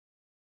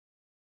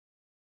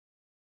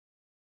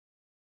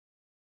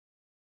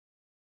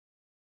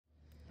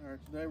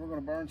Alright, today we're going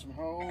to burn some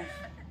holes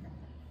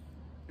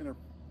in our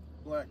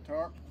black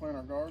tarp to plant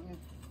our garden.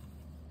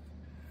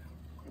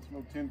 Got some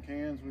little tin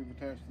cans we've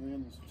attached to the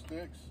end of some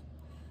sticks.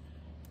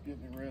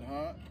 Getting it red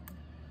hot.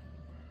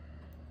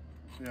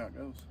 See how it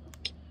goes.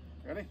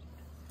 Ready?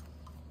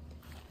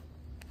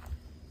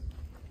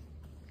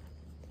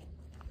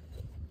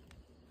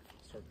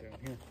 Start down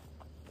here.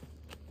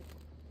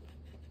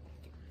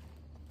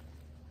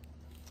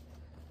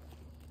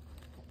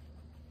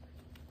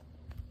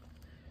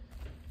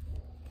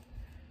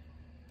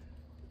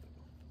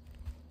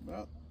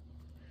 About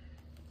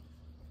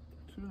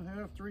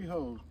 2.5, 3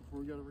 holes before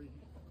we got to reheat.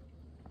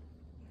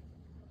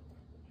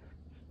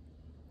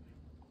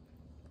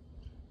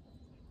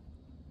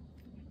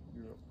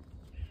 You're up.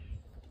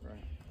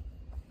 Right.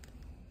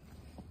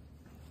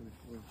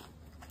 We'll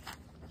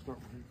start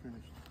where you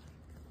finished.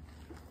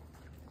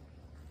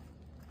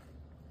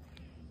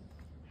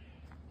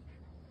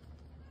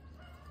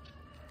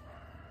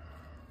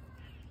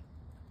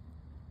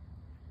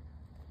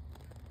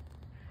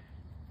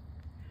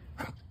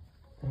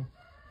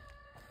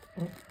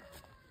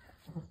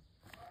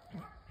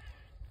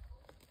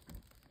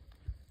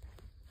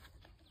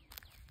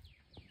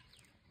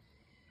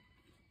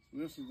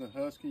 This is the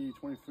Husky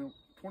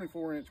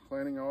 24-inch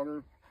planting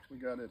auger. We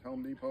got it at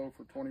Home Depot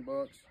for 20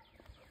 bucks.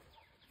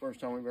 First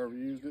time we've ever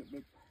used it,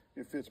 but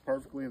it fits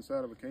perfectly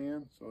inside of a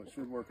can, so it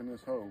should work in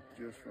this hole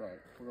just right.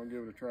 We're gonna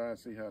give it a try and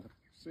see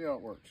how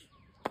it works.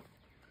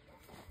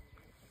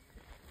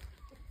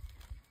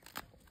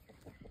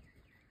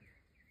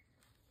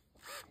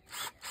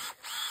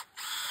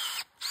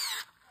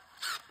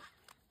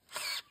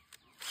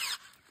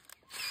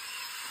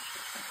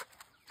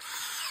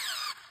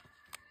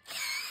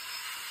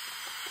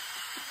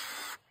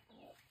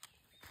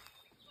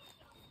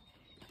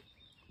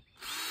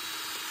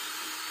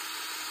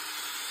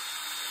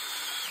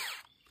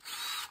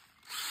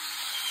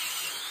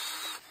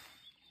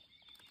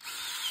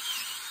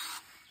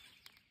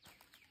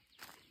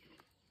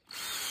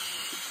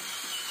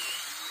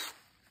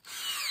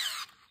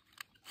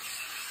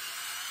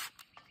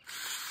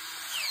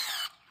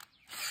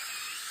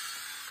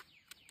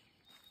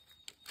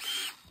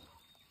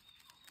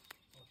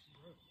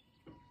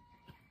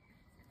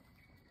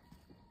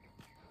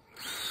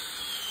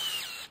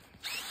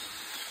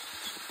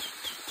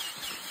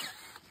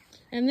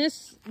 And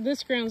this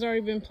ground's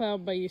already been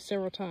plowed by you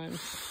several times.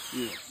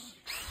 Yes.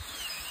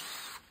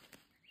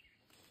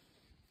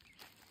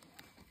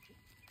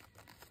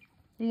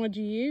 And what'd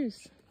you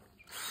use?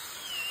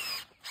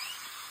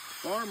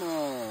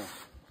 Farmall.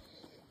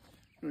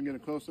 Gonna get a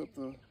close up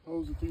the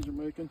holes that these are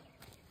making.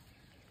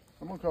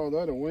 I'm gonna call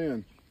that a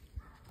win.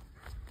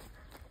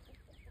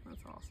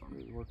 That's awesome.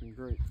 It's working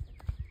great.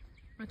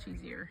 Much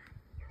easier.